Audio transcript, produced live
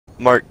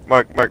Mark.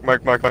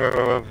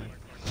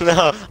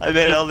 No, I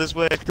made it all this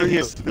way for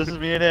you. This is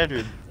me and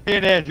Andrews. Me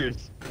and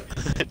Andrews.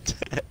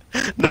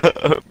 No,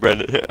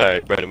 Brendan.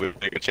 Alright, Brendan, we're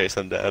gonna chase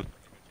them down.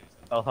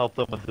 I'll help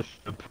them with the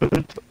ship.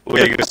 We're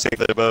gonna go sink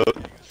the boat.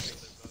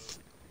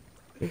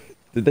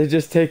 Did they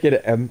just take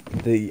it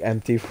the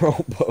empty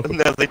rowboat?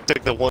 No, they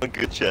took the one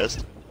good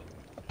chest.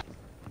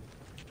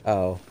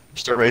 Oh.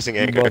 Start raising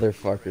You anchor.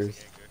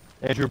 motherfuckers.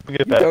 Andrew, bring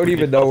it You back. don't We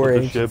even need know help where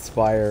with the Ancient ship.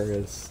 Spire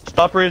is.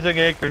 Stop raising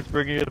anchors,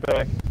 bringing it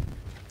back.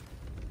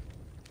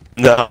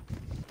 No.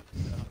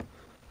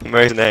 I'm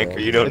raising anchor,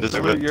 you don't It's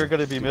deserve true, it. you're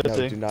gonna be No,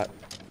 missing. do not.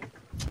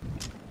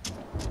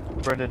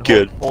 Brendan,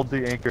 Good. hold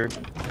the anchor.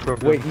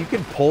 Wait, you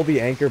can pull the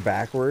anchor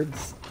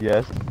backwards?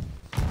 Yes.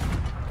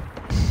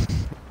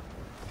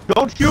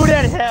 Don't shoot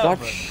at him!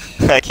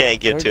 Stop I can't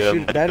get Don't to him.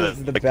 shoot. That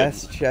is the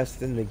best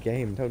chest in the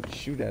game. Don't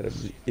shoot at him,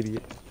 you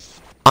idiot.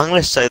 I'm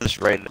gonna say this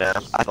right now.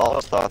 I've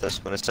always thought this.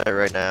 I'm gonna say it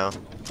right now.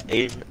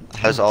 Aiden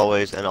has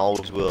always and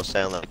always will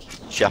sound like he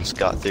just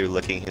got through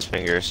licking his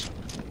fingers.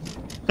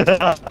 No,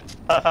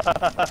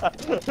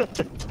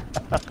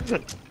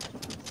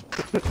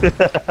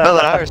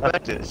 that I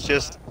respect it.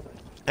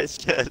 It's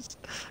just,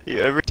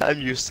 every time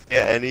you say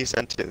any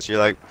sentence, you're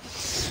like,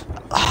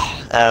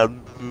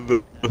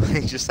 you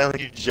just sound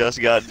like you just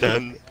got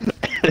done.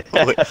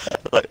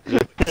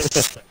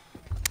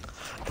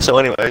 So,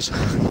 anyways.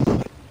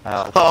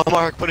 Oh,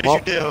 Mark, what did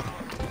you do?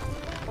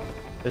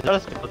 Is that a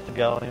skeleton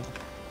galleon?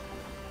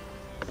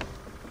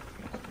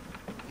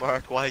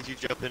 Mark, why did you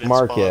jump in and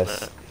Marcus.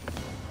 spawn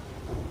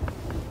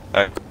that?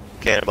 Alright,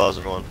 cannonballs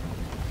everyone.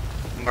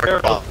 Mark,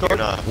 There, oh, you're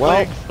not.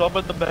 Well-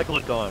 summon the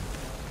megalodon.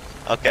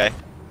 Okay.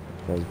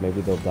 Because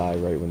maybe they'll die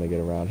right when they get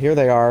around. Here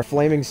they are,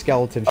 flaming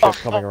skeleton ship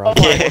coming around.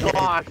 Oh my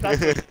gosh,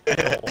 that's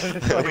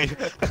a I mean,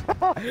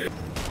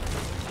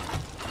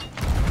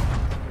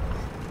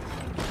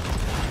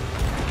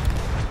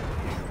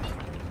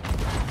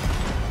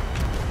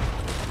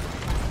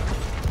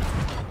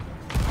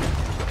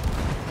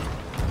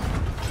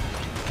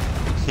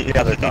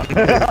 yeah, they're done.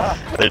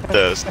 They're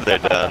toast. They're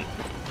done.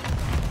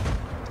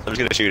 I'm just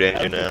gonna shoot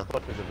Andrew now.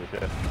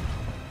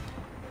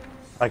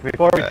 Like,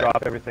 before we Okay.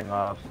 drop everything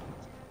off,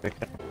 we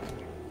can,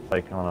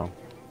 like, I don't know.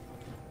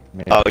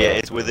 maybe Oh yeah,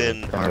 it's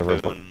within turn it over.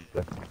 harpoon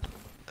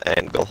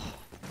angle.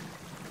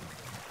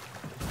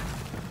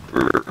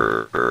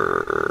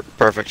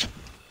 Perfect.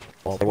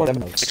 Well, they want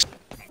them Six.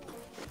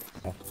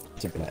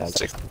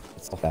 Six.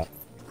 It's all that.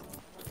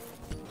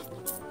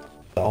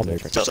 All there.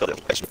 So,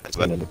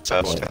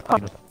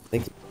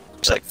 Thank you.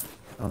 like,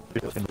 Oh,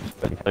 we just can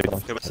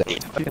just-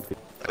 eight.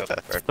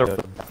 Throw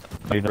the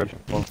main direction.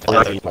 Well,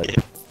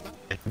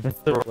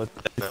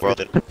 World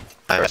in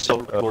Iris. So,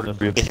 Gordon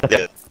Breed.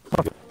 yeah.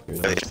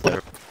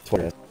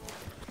 Twitter.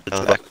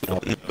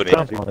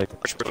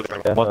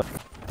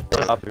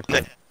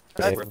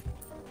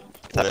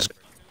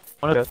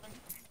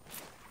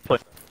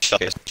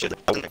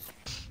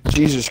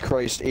 Jesus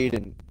Christ,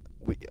 Aiden.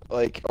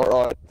 Like, our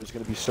audio is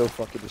gonna be so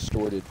fucking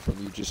distorted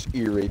from you just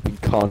ear raping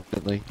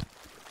constantly.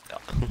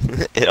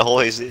 It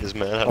always is,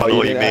 man. I don't know you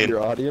what you didn't add mean.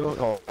 your audio?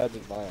 Oh, I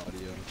added my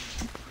audio.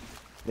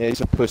 Yeah,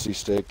 he's a pussy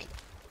stick.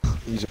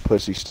 He's a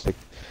pussy stick.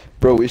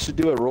 Bro, we should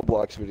do a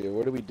Roblox video.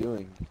 What are we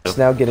doing? It's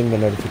now getting the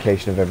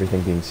notification of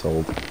everything being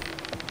sold.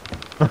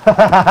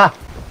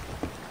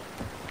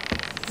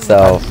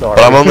 So, Sorry.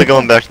 But I'm only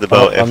going back to the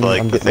boat if, like,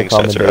 I'm the getting thing the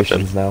starts erupting.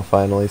 commendations now,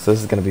 finally, so this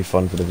is gonna be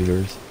fun for the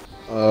viewers.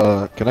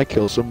 Can I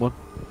kill someone?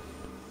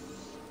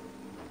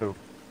 Who?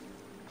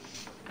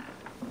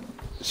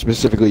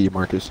 Specifically you,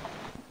 Marcus.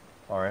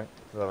 Alright.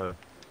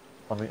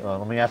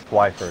 Let me ask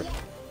why first.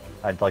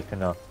 I'd like to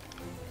know.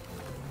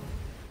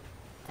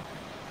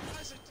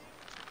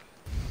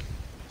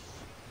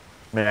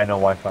 May I know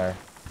why fire?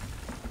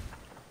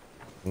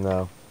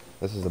 No.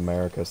 This is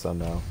America, so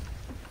no.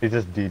 He's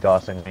just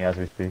DDoSing me as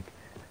we speak.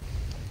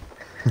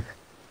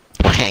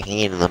 Hacking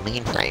into the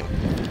mainframe.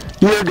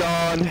 You're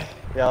gone!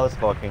 Yeah, this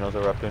volcano's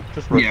erupting.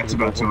 Just Yeah, it's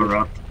about to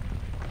erupt.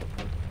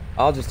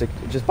 I'll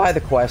just buy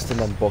the quest and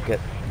then book it.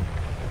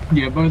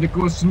 Yeah, by the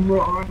course and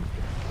run.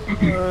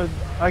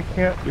 I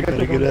can't. We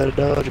gotta get out of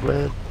Dodge,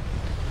 man.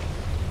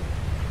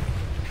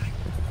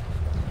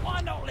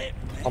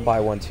 I'll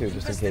buy one too,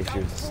 just in case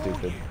you're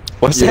stupid.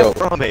 What's Yo. that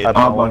from, Aiden? I'm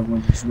I'll not buy one.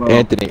 one as well.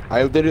 Anthony,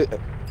 I did it.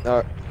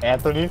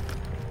 Anthony?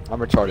 I'm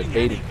retarded.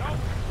 Aiden.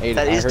 Aiden,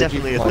 That I is heard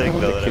definitely you a thing,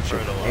 playing though, in that the I've kitchen.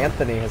 heard a lot.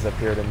 Anthony has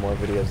appeared in more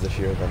videos this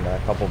year than a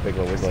couple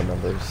Biglo Wiglo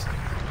members.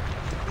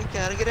 We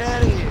gotta get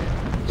out of here.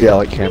 Yeah,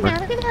 like Cameron.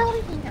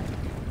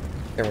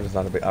 Cameron's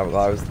not a big. I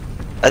was.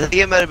 I think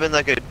it might have been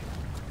like a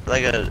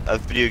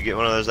video game,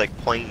 one of those like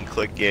point and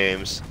click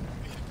games,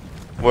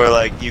 where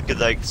like you could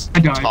like I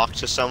died. talk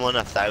to someone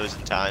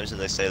 1,000 times and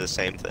they say the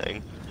same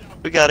thing.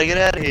 We gotta get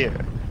out of here.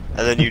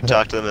 And then you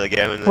talk to them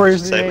again and then Where's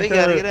just the say, we anchor?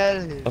 gotta get out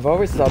of here. I've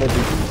always thought it'd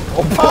be.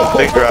 Oh,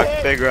 Big rock,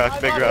 big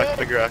rock, big rock,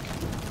 big rock.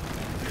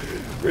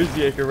 raise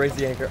the anchor, raise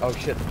the anchor. Oh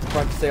shit!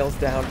 Front sails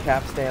down,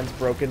 capstan's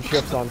broken,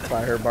 ship's on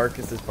fire.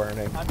 Marcus is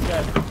burning. I'm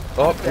dead.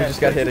 Oh, we just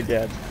got hit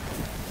again.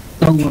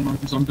 Don't worry,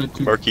 Marcus, I'm dead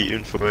too. Mark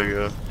Eaton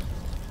Fuego.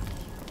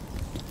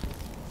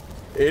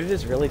 It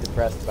is really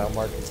depressed about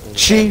Marcus. being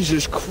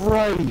Jesus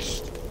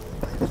Christ!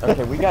 dead.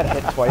 Okay, we got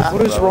hit twice. What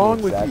in a is row in wrong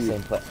the with exact you?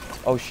 same pla-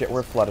 Oh shit,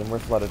 we're flooded. We're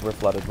flooded. We're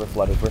flooded. We're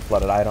flooded. We're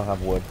flooded. I don't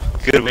have wood.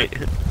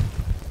 Good,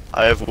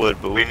 I have wood,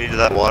 but we needed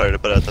that water to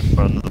put at the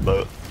front of the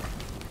boat.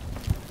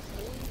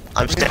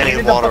 I'm standing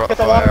in water on Get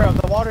the water fire. up.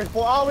 The water's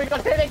full. Oh, we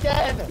got hit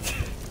again!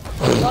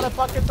 We gotta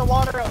bucket the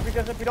water up,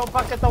 because if we don't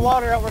bucket the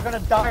water up, we're gonna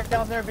die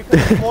down there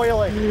because it's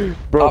boiling.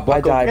 Bro, Up,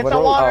 I died. Get What the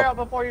do- water oh. out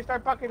before you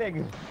start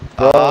bucketing.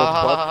 Bro,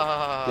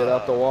 Ah, get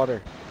out the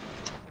water.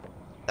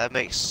 That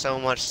makes so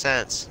much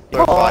sense.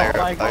 Throw Oh fire.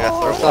 my I gotta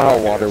God. throw That's not how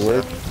here, water so-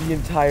 works. The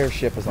entire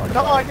ship is on No,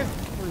 I fire. just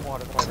threw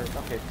water.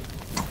 Okay.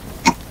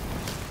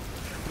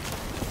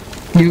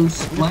 You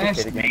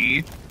splashed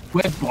me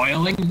with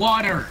boiling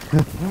water.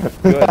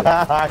 Good.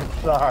 I'm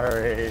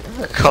sorry.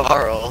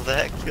 Carl,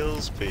 that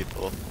kills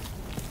people.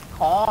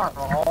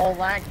 Carl,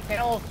 that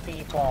kills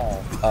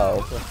people.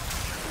 Oh.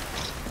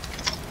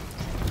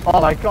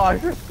 Oh my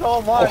gosh, there's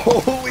so much.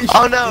 Holy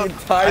Oh no! The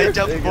entire I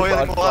dumped thing is boiling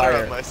on water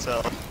fire. on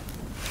myself.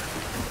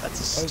 That's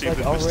a I was stupid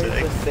like, I'll raise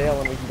mistake. the sail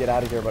and we can get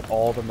out of here, but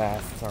all the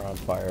masts are on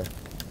fire.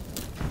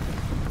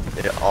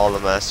 Yeah, all the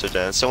masts are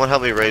down. Someone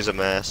help me raise a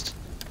mast.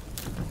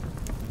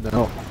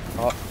 No.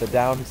 Oh, the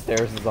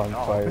downstairs is on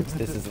No. fire.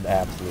 This is an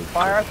absolute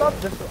Fire, I shit show.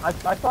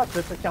 thought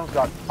this account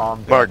got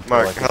bombed. Mark, for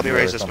Mark, like a help me year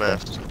or raise this something.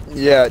 mast.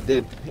 Yeah, it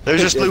did.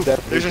 There's a It sloop.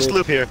 definitely There's a did.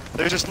 sloop here.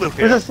 There's a sloop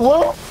There's here. a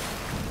sloop?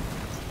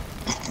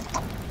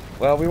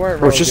 Well, we weren't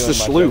Bro, really it's just doing a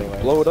much sloop.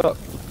 anyway. Blow it up.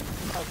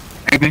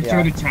 If they Yeah.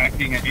 started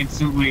attacking it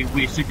instantly,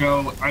 we should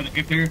go.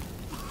 If they're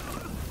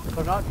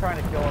They're not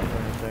trying to kill us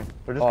or anything.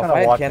 They're just Oh, if kind I of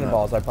had watching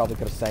cannonballs, I probably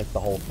could have sank the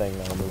whole thing.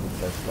 Now moving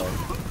so slow.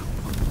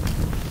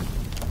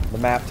 The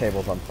map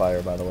table's on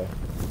fire, by the way.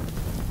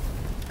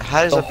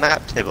 How is Oh. a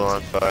map table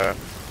on fire?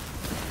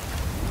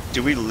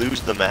 Do we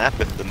lose the map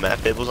if the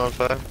map table's on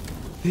fire?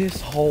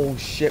 This whole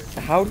ship.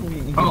 How do we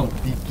even Oh,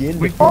 begin?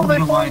 we- to- Oh, they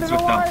An formed alliance an with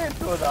them. alliance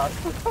with us.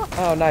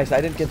 Oh, nice. I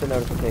didn't get the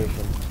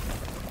notification.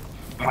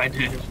 I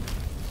did.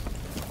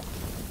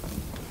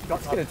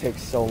 It's gonna take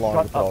so long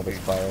Shut to put all up, this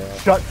dude. fire out.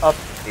 Shut up,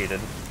 Aiden.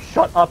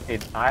 Shut up,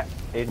 Aiden.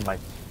 Aiden, my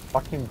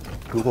fucking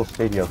Google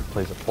Stadia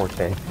plays at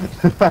 4K.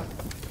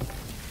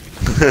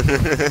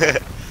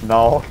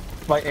 No,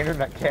 my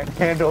internet can't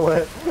handle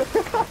it.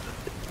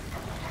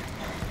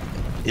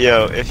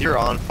 Yo, if you're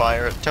on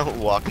fire, don't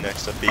walk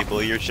next to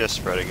people. You're just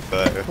spreading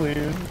fire. Please.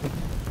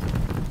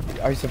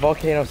 Is the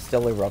volcano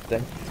still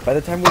erupting? By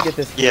the time we get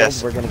this healed,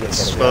 Yes. we're gonna get hit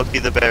again. Smokey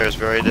the Bear is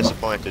very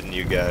disappointed in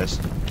you guys.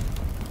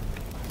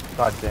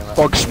 God damn it.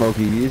 Fuck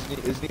Smokey.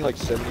 Isn't he like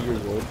 70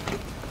 years old?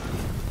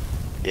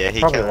 Yeah, he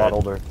Probably a lot can.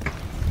 older.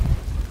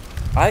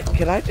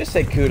 Can I just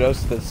say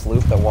kudos to the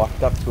sloop that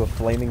walked up to a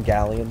flaming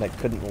galleon that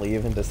couldn't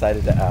leave and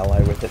decided to ally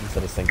with it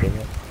instead of sinking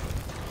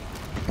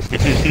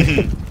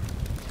it?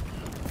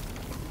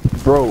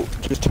 Bro,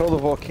 just tell the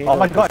volcano Oh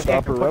my to god,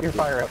 stop Andrew, put your erupting.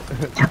 fire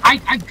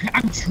out.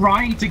 I'm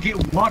trying to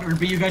get water,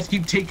 but you guys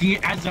keep taking it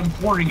as I'm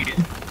pouring it.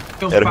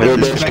 Those Gotta be fires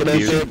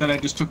disconnected. that I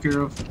just took care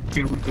of.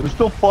 There's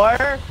still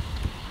fire?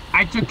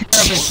 I took care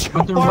of it,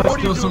 but there Fire, was what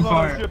are you still some doing on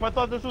our fire. ship? I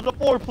thought this was a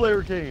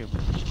 4-player game.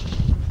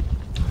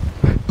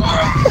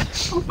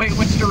 Wait,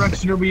 which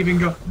direction are we even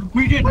going?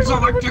 We didn't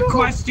select a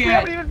quest We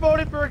haven't yet! even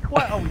voted for a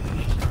quest. Oh,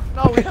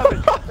 no, we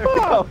haven't. There we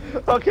go.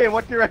 Okay,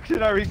 what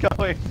direction are we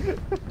going?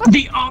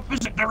 The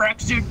opposite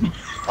direction!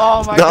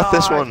 Oh my god. Not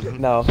this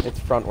one. No, it's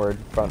frontward.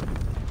 Front. It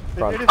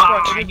Front. is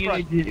Ah, front, I it is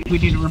front. we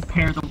need to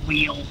repair the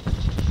wheel.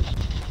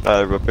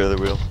 Repair the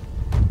wheel.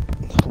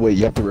 Wait,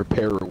 you have to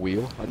repair a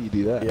wheel? How do you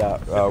do that? Yeah,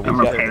 I'm we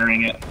got,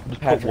 repairing it.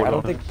 Patrick, I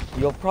don't think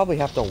you'll probably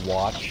have to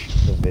watch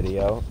the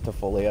video to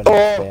fully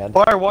understand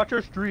Fire, watch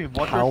our stream.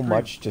 Watch our how stream.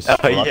 much Oh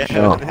destruction yeah, this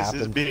is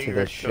happened being to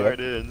the ship.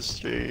 recorded in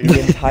stream. The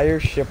entire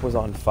ship was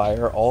on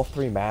fire. All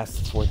 3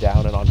 masts were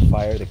down and on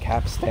fire. The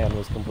capstan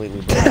was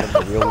completely broken.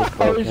 The wheel was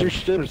How is broken. your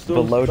ship still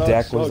Below not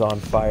deck was sunk? on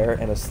fire,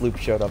 and a sloop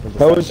showed up and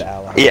How decided is- to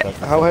ally. Yeah,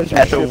 with us. how has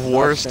At the ship not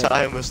worst sank?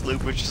 time, a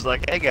sloop was just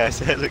like, "Hey guys,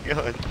 how's it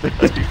going?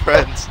 Let's be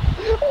friends."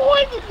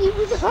 Why did he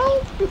even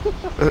help?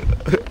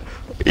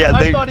 Yeah,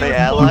 I they thought he was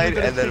allied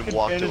gonna and then take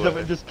walked advantage of it away.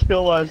 and just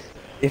kill us.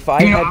 If I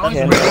You know, had I was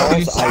cannonballs,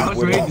 ready, I was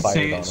would ready have to fired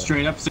say on it it.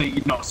 straight up, say,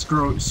 you know,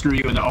 screw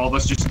you, and all of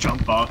us just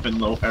jump up and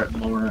lower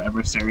our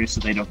adversaries so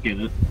they don't get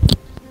it.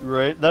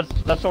 Right?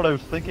 That's what I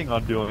was thinking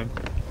on doing.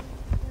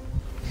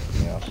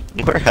 Yeah.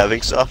 We're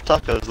having soft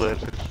tacos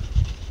later.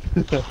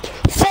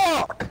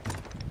 Fuck!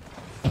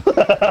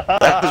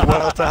 That was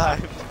well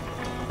timed.